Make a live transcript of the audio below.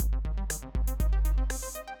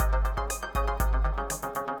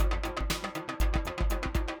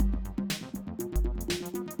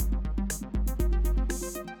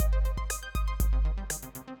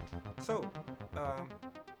So, um,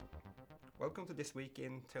 welcome to This Week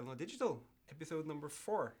in Telenor Digital, episode number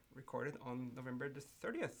 4, recorded on November the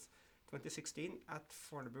 30th, 2016 at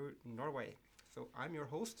Fornebu, Norway. So, I'm your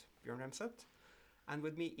host, Bjørn Remset, and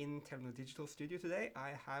with me in Telenor Digital studio today,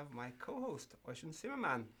 I have my co-host, Øystein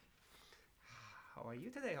Zimmermann. How are you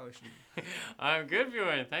today, Øystein? I'm good,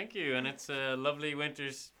 Bjorn. Thank you. And it's a lovely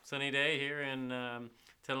winter's sunny day here in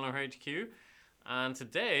Telenor HQ. And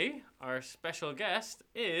today, our special guest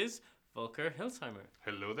is Volker Hilsheimer.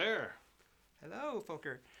 Hello there. Hello,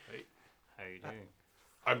 Volker. Hey. How are you doing?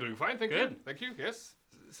 I'm doing fine, thank Good. you. Thank you, yes.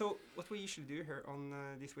 So, what we usually do here on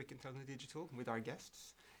This Week in Telenor Digital with our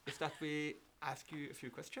guests is that we ask you a few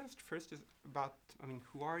questions. First is about,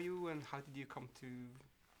 who are you and how did you come to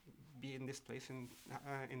be in this place in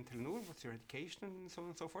Telenor? What's your education and so on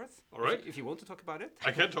and so forth? All right. If you want to talk about it.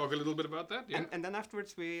 I can talk a little bit about that, yeah. And then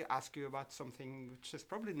afterwards we ask you about something which is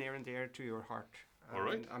probably near and dear to your heart. All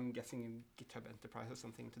right. I'm guessing GitHub Enterprise or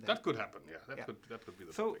something today. That could happen, yeah. That Yeah. Could be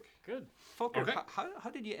the So- topic. Good. Volker, Okay. how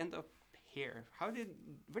did you end up here? Where did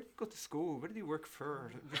you go to school? Where did you work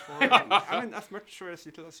for before? As much or as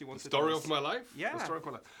little as you The wanted. story of my life? Yeah. The story of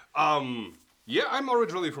my life. Yeah, I'm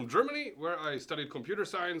originally from Germany, where I studied computer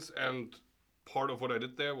science, and part of what I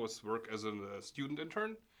did there was work as a student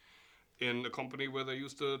intern in a company where they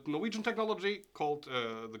used a Norwegian technology called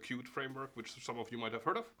the Qt framework, which some of you might have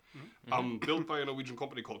heard of. Built by a Norwegian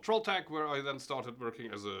company called Trolltech, where I then started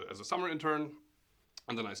working as a summer intern,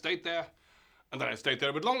 and then I stayed there. And then I stayed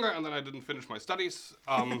there a bit longer, and then I didn't finish my studies.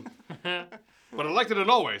 But I liked it in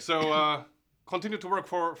Norway, so continued to work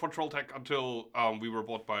for Trolltech until we were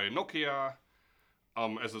bought by Nokia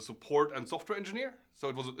as a support and software engineer. So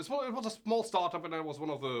it was a small startup, and I was one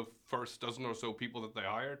of the first dozen or so people that they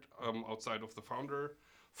hired outside of the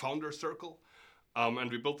founder circle. And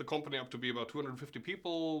we built the company up to be about 250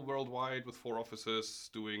 people worldwide with 4 offices,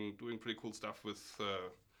 doing pretty cool stuff with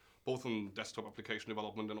both in desktop application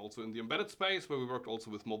development and also in the embedded space, where we worked also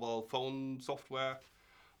with mobile phone software.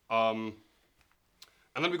 And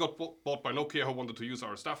then we got bought by Nokia, who wanted to use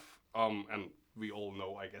our stuff, and we all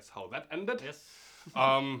know, I guess, how that ended. Yes.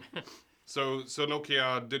 So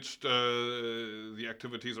Nokia ditched the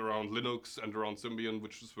activities around Linux and around Symbian,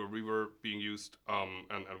 which is where we were being used,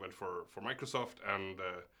 and went for Microsoft. And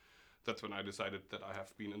that's when I decided that I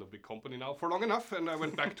have been in a big company now for long enough, and I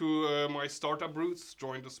went back to my startup roots,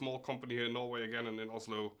 joined a small company here in Norway again and in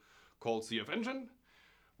Oslo called CF Engine,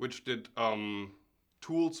 which did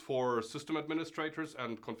tools for system administrators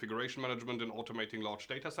and configuration management and automating large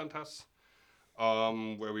data centers.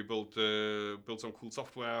 Where we built some cool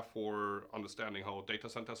software for understanding how data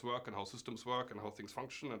centers work and how systems work and how things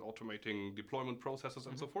function and automating deployment processes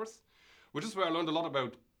and so forth, which is where I learned a lot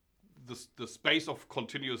about the space of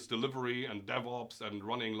continuous delivery and DevOps and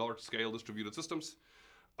running large-scale distributed systems.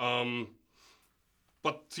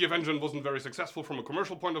 But CF Engine wasn't very successful from a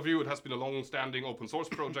commercial point of view. It has been a long-standing open source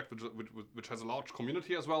project, which has a large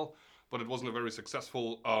community as well, but it wasn't a very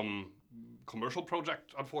successful commercial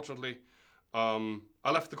project, unfortunately.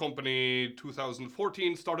 I left the company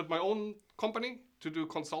 2014, started my own company to do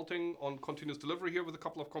consulting on continuous delivery here with a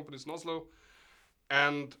couple of companies in Oslo.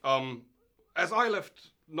 And as I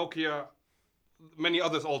left Nokia, many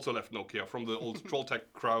others also left Nokia from the old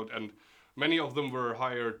Trolltech crowd, and many of them were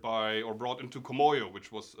hired by or brought into Komoyo,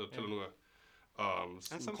 which was a Telenor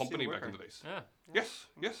company back in the days. Yeah.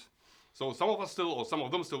 Yes. So some of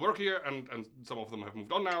them still work here, and some of them have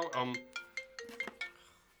moved on now.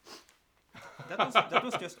 That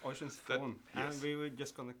was just Øystein's phone, yes. and we were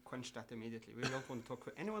just going to quench that immediately. We don't want to talk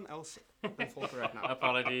to anyone else than Volker right now.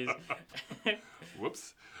 Apologies.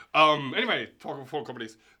 Whoops. Anyway, talking for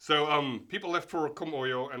companies. So people left for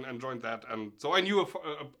Komoyo and joined that, and so I knew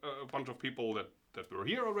a bunch of people that were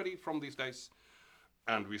here already from these days,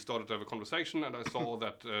 and we started to have a conversation, and I saw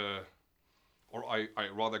that, or I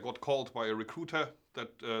rather got called by a recruiter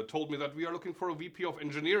that told me that we are looking for a VP of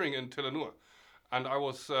engineering in Telenor, and I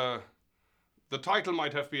was. The title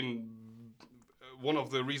might have been one of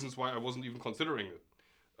the reasons why I wasn't even considering it.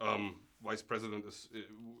 Vice president is,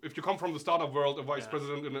 if you come from the startup world, a vice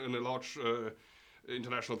president in a large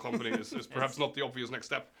international company is perhaps not the obvious next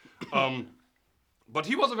step. But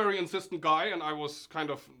he was a very insistent guy, and I was kind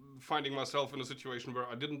of finding myself in a situation where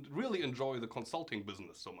I didn't really enjoy the consulting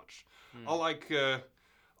business so much.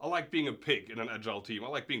 I like being a pig in an agile team. I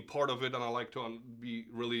like being part of it, and I like to be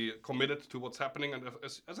really committed to what's happening. And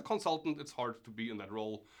as a consultant, it's hard to be in that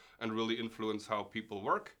role and really influence how people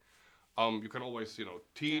work. You can always,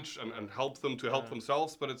 teach and help them to help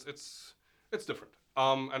themselves, but it's different.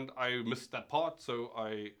 And I missed that part, so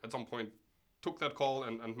I at some point took that call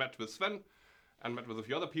and met with Sven, and met with a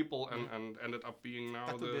few other people and ended up being now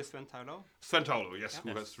That would be Sven Taulo. Sven Taulo, yes, Yeah. who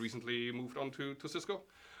Yes. has recently moved on to Cisco.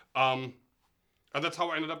 And that's how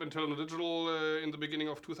I ended up in Telenor Digital in the beginning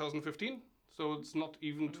of 2015. So it's not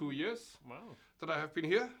even 2 years Wow. that I have been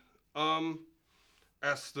here.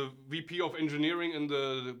 As the VP of Engineering in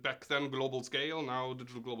the back then Global Scale, now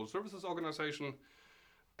Digital Global Services Organization.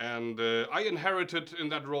 And I inherited in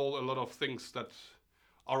that role a lot of things that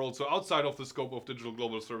are also outside of the scope of Digital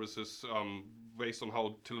Global Services, based on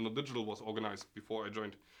how Telenor Digital was organized before I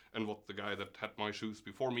joined, and what the guy that had my shoes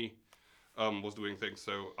before me was doing things.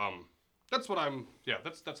 So that's what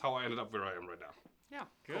that's how I ended up where I am right now. Yeah.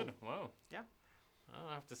 Good. Cool. Wow. Yeah.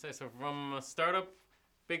 I have to say, so from a startup,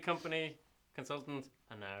 big company, consultant,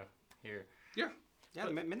 and now here. Yeah,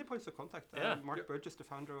 But- many points of contact. Yeah. Mark Yeah. Burgess, the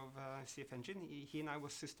founder of CF Engine, he and I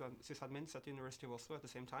was sysadmins at the University of Oslo at the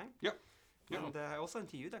same time. Yeah. Yeah. And I also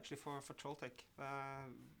interviewed actually for Trolltech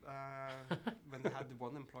when they had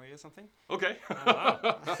one employee or something. Okay.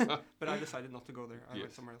 But I decided not to go there. I went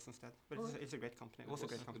Yes. somewhere else instead. But Alright. it's a great company. It was a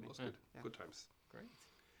great company. It was Yeah. good. Yeah. Good times. Great.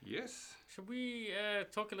 Yes. Should we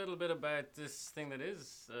talk a little bit about this thing that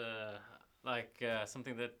is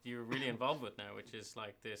something that you're really involved with now, which is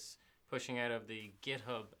like this pushing out of the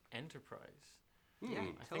GitHub Enterprise? Yeah. Hmm.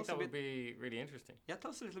 I Tell think us that a would bit. be really interesting. Yeah,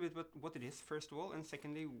 tell us a little bit about what it is, first of all, and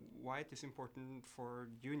secondly, why it is important for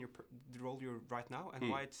you and the role you're right now, and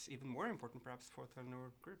why it's even more important perhaps for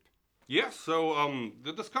Telenor Group. Yeah, so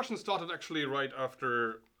the discussion started actually right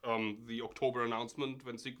after the October announcement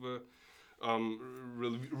when Sigve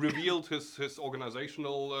revealed his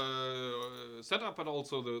organizational setup and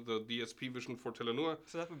also the DSP vision for Telenor.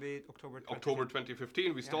 So that would be October 20th. October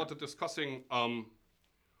 2015, we Yeah. started discussing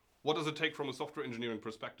what does it take from a software engineering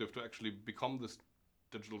perspective to actually become this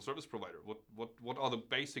digital service provider? What are the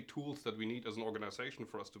basic tools that we need as an organization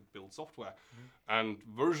for us to build software? And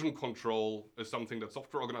version control is something that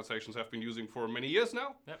software organizations have been using for many years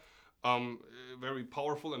now. Yep. Very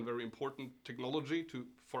powerful and very important technology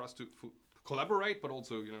for us to collaborate, but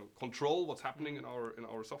also control what's happening in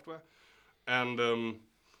our software. And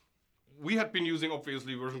we had been using,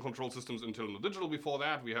 obviously, version control systems in Telenor Digital before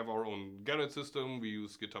that. We have our own Gerrit system. We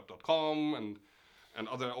use GitHub.com, and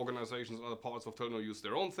other organizations, other parts of Telenor use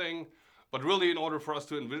their own thing. But really, in order for us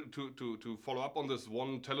to follow up on this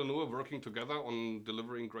one Telenor working together on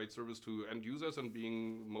delivering great service to end users and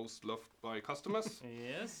being most loved by customers,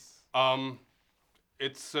 Yes.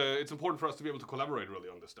 it's important for us to be able to collaborate really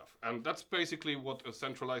on this stuff. And that's basically what a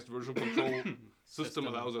centralized version control system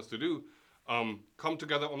allows us to do. Come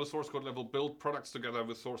together on a source code level, build products together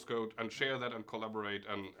with source code, and share that and collaborate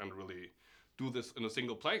and really do this in a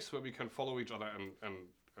single place where we can follow each other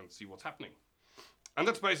and see what's happening. And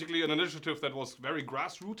that's basically an initiative that was very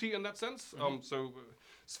grassrooty in that sense. So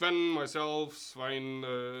Sven, myself, Svein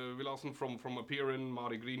Villassen from Appearin,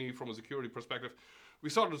 Mari Grini from a security perspective, we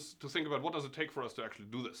started to think about what does it take for us to actually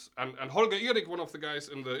do this. And Holger Erik, one of the guys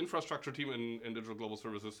in the infrastructure team in Digital Global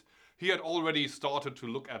Services, he had already started to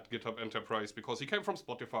look at GitHub Enterprise because he came from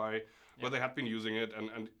Spotify, where they had been using it,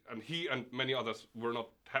 and he and many others were not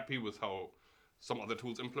happy with how some other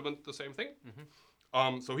tools implement the same thing.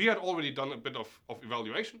 So he had already done a bit of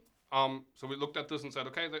evaluation. So we looked at this and said,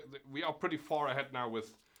 okay, we are pretty far ahead now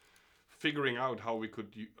with figuring out how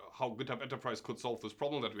GitHub Enterprise could solve this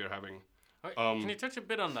problem that we are having. Alright, can you touch a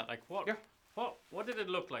bit on that? Like Yeah. what did it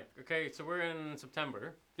look like? Okay, so we're in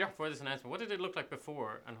September. Yeah. Before this announcement, what did it look like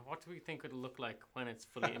before, and what do we think it'll look like when it's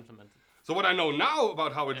fully implemented? So what I know now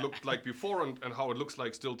about how it looked like before and how it looks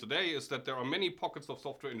like still today is that there are many pockets of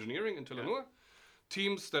software engineering in Telenor.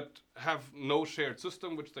 Teams that have no shared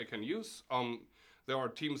system which they can use. There are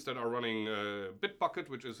teams that are running Bitbucket,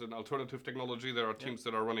 which is an alternative technology. There are teams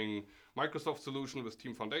that are running Microsoft solution with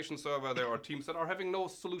Team Foundation Server. There are teams that are having no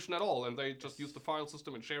solution at all, and they just use the file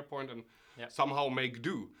system in SharePoint and somehow make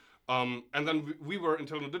do. And then we were in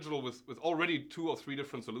Telenor Digital with already 2 or 3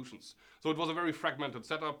 different solutions. So it was a very fragmented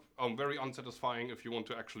setup, very unsatisfying if you want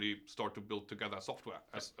to actually start to build together software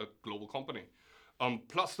as a global company.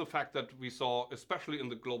 Plus the fact that we saw, especially in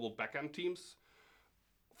the global backend teams,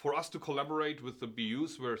 for us to collaborate with the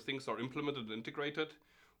BUs where things are implemented and integrated,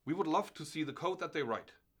 we would love to see the code that they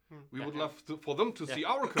write. We would love for them to see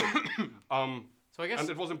our code. So I guess And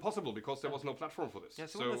it was impossible because there was no platform for this. Yeah,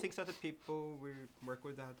 so one of the things that the people we work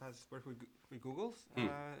with that has worked with Google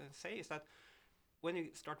say is that when you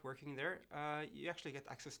start working there, you actually get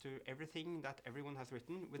access to everything that everyone has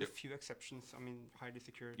written, with a few exceptions. I mean, highly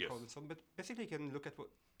secure code and so on. But basically, you can look at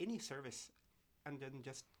any service and then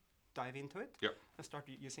just dive into it and start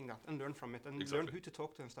using that and learn from it and learn who to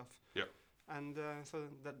talk to and stuff. Yeah. And so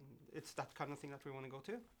that it's that kind of thing that we want to go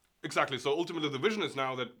to. Exactly. So ultimately, the vision is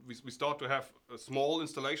now that we start to have a small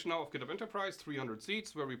installation now of GitHub Enterprise, 300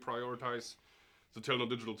 seats, where we prioritize the Telenor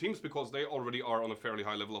Digital teams because they already are on a fairly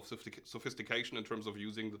high level of sophistication in terms of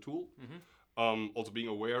using the tool. Also being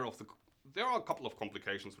aware of there are a couple of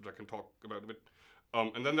complications which I can talk about a bit,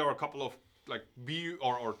 and then there are a couple of like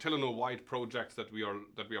or Telenor-wide projects that we are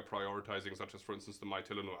prioritizing, such as for instance the My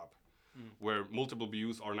Telenor app, where multiple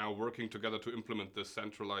BUs are now working together to implement this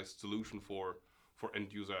centralized solution for an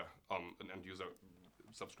end user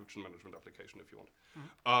subscription management application, if you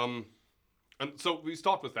want. And so we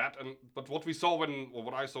start with that, but what I saw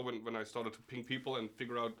when I started to ping people and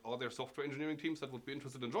figure out are there software engineering teams that would be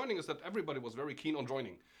interested in joining is that everybody was very keen on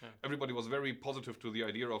joining. Yeah. Everybody was very positive to the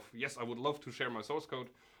idea of, yes, I would love to share my source code.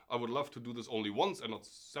 I would love to do this only once and not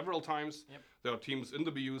several times. Yep. There are teams in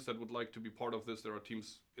the BUs that would like to be part of this. There are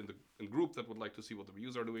teams in the group that would like to see what the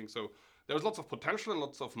BUs are doing. So there's lots of potential and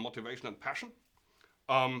lots of motivation and passion.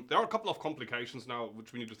 There are a couple of complications now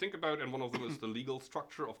which we need to think about, and one of them is the legal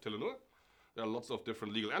structure of Telenor. There are lots of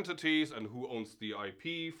different legal entities and who owns the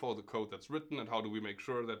IP for the code that's written and how do we make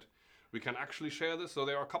sure that we can actually share this. So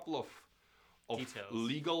there are a couple of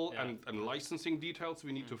legal and licensing details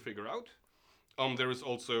we need to figure out. There is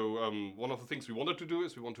also one of the things we wanted to do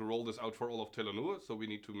is we want to roll this out for all of Telenor. So we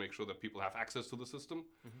need to make sure that people have access to the system,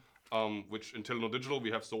 which in Telenor Digital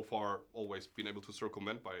we have so far always been able to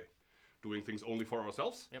circumvent by doing things only for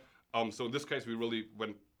ourselves. Yep. So in this case we really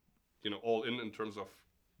went all in terms of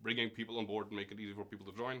bringing people on board and make it easy for people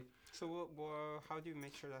to join. So how do you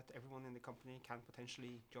make sure that everyone in the company can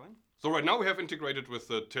potentially join? So right now we have integrated with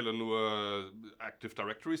the Telenor Active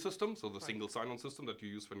Directory system, so the single sign-on system that you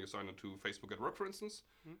use when you sign into Facebook at work, for instance,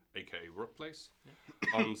 aka Workplace.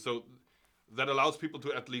 Yeah. So that allows people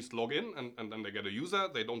to at least log in and then they get a user.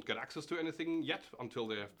 They don't get access to anything yet until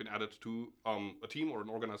they have been added to a team or an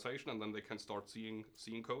organization, and then they can start seeing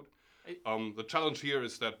code. The challenge here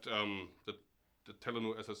is that the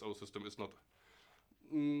Telenor SSO system is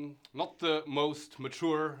not the most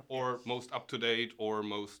mature or most up-to-date or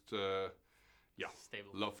most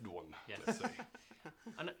stable, loved one, let's say.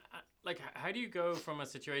 And how do you go from a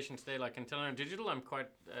situation today, like in Telenor Digital, I'm quite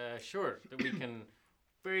sure that we can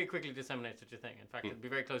very quickly disseminate such a thing. In fact, it'd be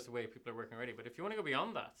very close to the way people are working already. But if you want to go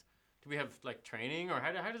beyond that, do we have training, or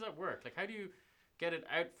how does that work? How do you get it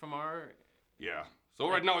out from our... Yeah. So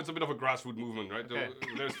right now it's a bit of a grassroots movement, right? Okay.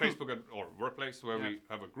 There's Facebook or Workplace where we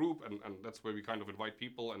have a group, and that's where we kind of invite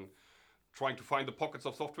people and trying to find the pockets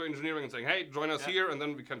of software engineering and saying, hey, join us here, and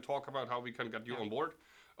then we can talk about how we can get you on board.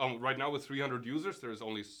 Right now with 300 users, there is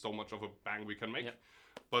only so much of a bang we can make. Yeah.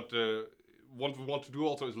 But what we want to do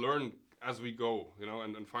also is learn as we go,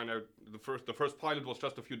 and find out. The first pilot was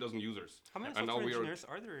just a few dozen users. How many software engineers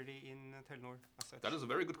are there really in Telenor as such? That is a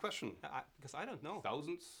very good question. Because I don't know.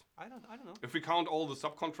 Thousands? I don't know. If we count all the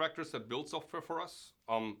subcontractors that build software for us,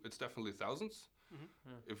 it's definitely thousands.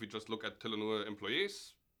 Mm-hmm. If we just look at Telenor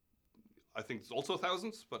employees, I think it's also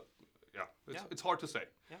thousands, but it's hard to say.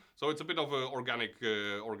 Yeah. So it's a bit of an organic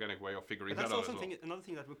way of figuring that out. That's also another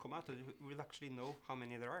thing that will come out. We'll actually know how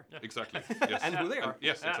many there are. Yeah. Exactly. Yes. And who they are.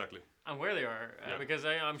 Yes, exactly. And where they are. Because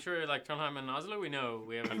I'm sure Trondheim and Oslo,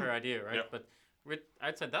 we have a fair idea, right? Yeah. But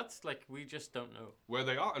outside that's we just don't know. Where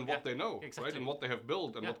they are and what they know, right? And what they have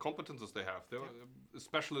built and what competences they have. They're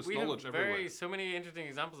specialist knowledge everywhere. So many interesting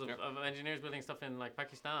examples of engineers building stuff in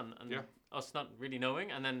Pakistan and us not really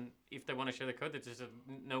knowing. And then if they want to share the code, there's just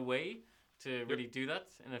no way to really do that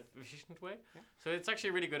in an efficient way. Yeah. So it's actually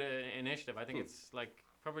a really good initiative. I think it's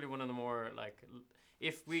probably one of the more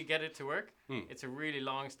if we get it to work, it's a really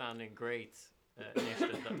long-standing great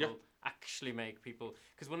initiative that will actually make people...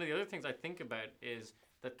 Because one of the other things I think about is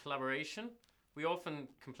that collaboration, we often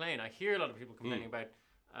complain, I hear a lot of people complaining about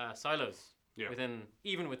silos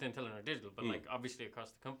even within Telenor Digital, but obviously across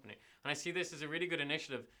the company. And I see this as a really good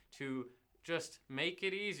initiative to just make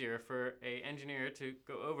it easier for an engineer to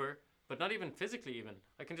go over, but not even physically even.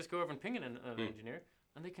 I can just go over and ping another engineer,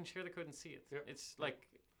 and they can share the code and see it. Yeah. It's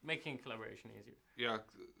making collaboration easier. Yeah,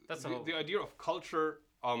 that's the idea of culture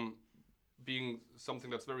being something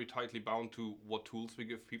that's very tightly bound to what tools we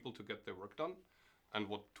give people to get their work done, and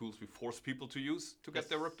what tools we force people to use to get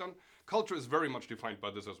their work done. Culture is very much defined by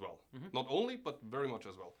this as well. Mm-hmm. Not only, but very much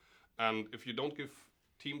as well. And if you don't give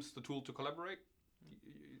teams the tool to collaborate,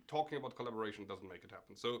 talking about collaboration doesn't make it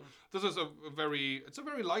happen. So this is a very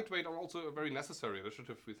lightweight and also a very necessary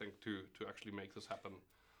initiative, we think, to actually make this happen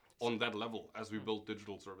on that level as we build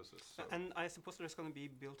digital services. So. And I suppose there's going to be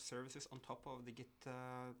build services on top of the Git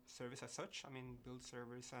service as such. I mean, build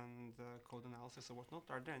servers and code analysis or whatnot.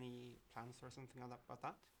 Are there any plans or something about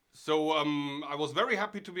that? So I was very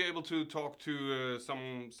happy to be able to talk to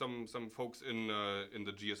some folks in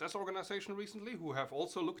the GSS organization recently who have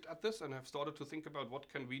also looked at this and have started to think about what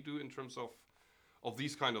can we do in terms of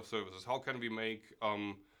these kind of services. How can we make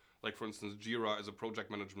like for instance Jira as a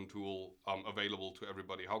project management tool available to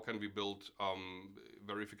everybody? How can we build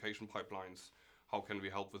verification pipelines? How can we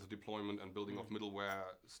help with the deployment and building of middleware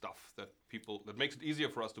stuff that makes it easier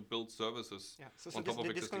for us to build services on top of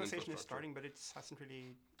existing this conversation infrastructure? is starting, but it hasn't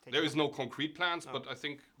really taken There is off. no concrete plans, but I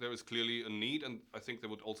think there is clearly a need, and I think there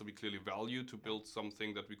would also be clearly value to build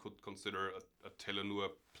something that we could consider a Telenor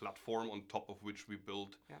platform on top of which we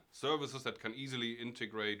build services that can easily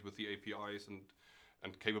integrate with the APIs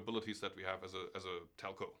and capabilities that we have as a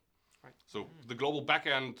telco. Right. So the global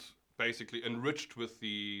backend basically enriched with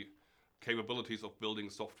the capabilities of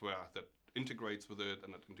building software that integrates with it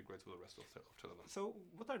and that integrates with the rest of Telenor. So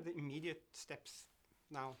what are the immediate steps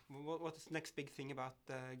now? What is the next big thing about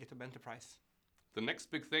GitHub Enterprise? The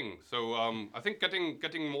next big thing. So I think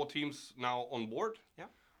getting more teams now on board. Yeah.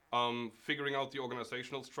 Figuring out the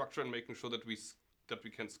organizational structure and making sure that we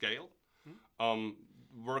can scale.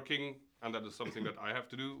 Working, and that is something that I have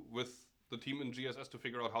to do with the team in GSS to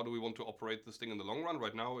figure out how do we want to operate this thing in the long run.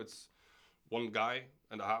 Right now it's one guy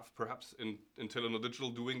and a half perhaps in Telenor Digital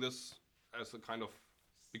doing this as a kind of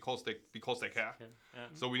because they care. Yeah.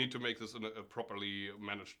 So we need to make this a properly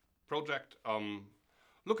managed project.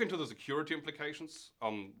 Look into the security implications.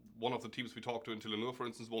 One of the teams we talked to in Telenor, for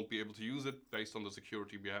instance, won't be able to use it based on the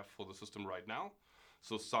security we have for the system right now.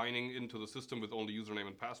 So signing into the system with only username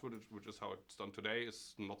and password, which is how it's done today,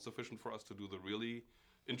 is not sufficient for us to do the really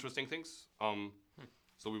interesting things.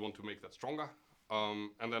 So we want to make that stronger.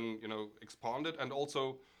 And then, expand it and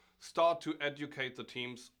also start to educate the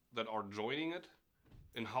teams that are joining it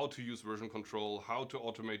in how to use version control, how to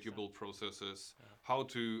automate your build processes, how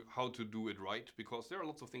to do it right, because there are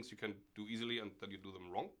lots of things you can do easily and that you do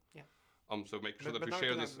them wrong. Yeah. So make sure that But we now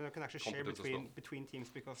share this. we can actually share competence as well. between teams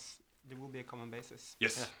because there will be a common basis.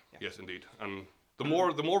 Yes, Yeah. yes, indeed. And the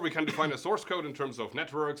more we can define a source code in terms of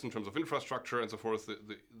networks, in terms of infrastructure, and so forth,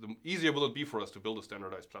 the easier will it be for us to build a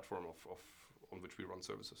standardized platform on which we run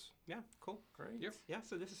services. Yeah, cool. Great. Yeah. Yeah,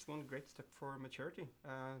 so this is one great step for maturity.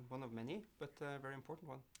 One of many, but a very important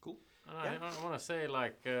one. Cool. I want to say,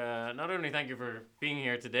 not only thank you for being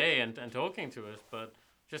here today and talking to us, but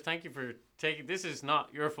just thank you for taking. This is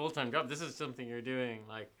not your full-time job. This is something you're doing,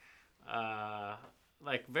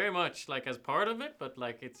 very much as part of it. But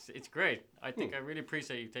it's great. I think I really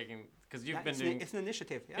appreciate you taking because you've been doing. It's an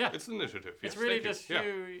initiative. Yeah. Yeah. It's an initiative. Yes, It's really thank just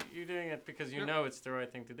you. you doing it because you know it's the right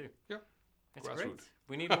thing to do. Yeah. It's Grassroots. great.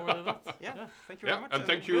 We need more of that. Yeah. Thank you very much. And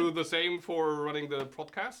thank you the same for running the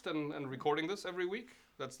podcast and recording this every week.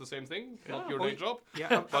 That's the same thing, not your day job.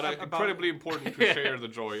 Yeah, But incredibly important to share the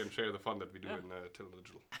joy and share the fun that we do in Telenor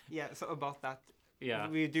Digital. Yeah, so about that, Yeah.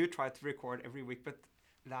 we do try to record every week, but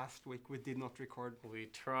last week we did not record. We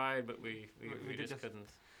tried, but we just couldn't.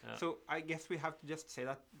 Yeah. So I guess we have to just say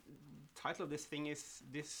that the title of this thing is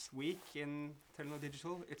This Week in Telenor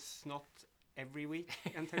Digital. It's not every week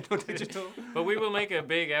in Telenor Digital. But we will make a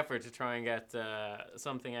big effort to try and get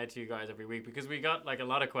something out to you guys every week because we got a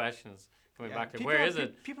lot of questions coming back to where is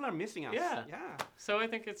it? People are missing us. Yeah. Yeah. So I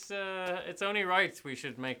think it's only right we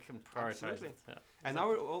should make and prioritize Absolutely. it. Yeah. And now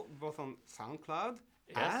we're all both on SoundCloud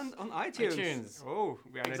Yes. and on iTunes. iTunes. Oh,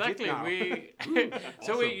 we are Exactly. legit now.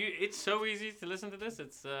 Awesome. It's so easy to listen to this.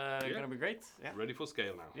 It's gonna be great. Yeah. Ready for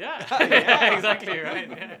scale now. Yeah. Exactly right.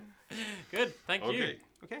 Yeah. Good. Thank you. Okay.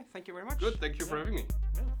 Okay, thank you very much. Good. Thank you for having me.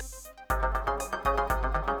 Yeah.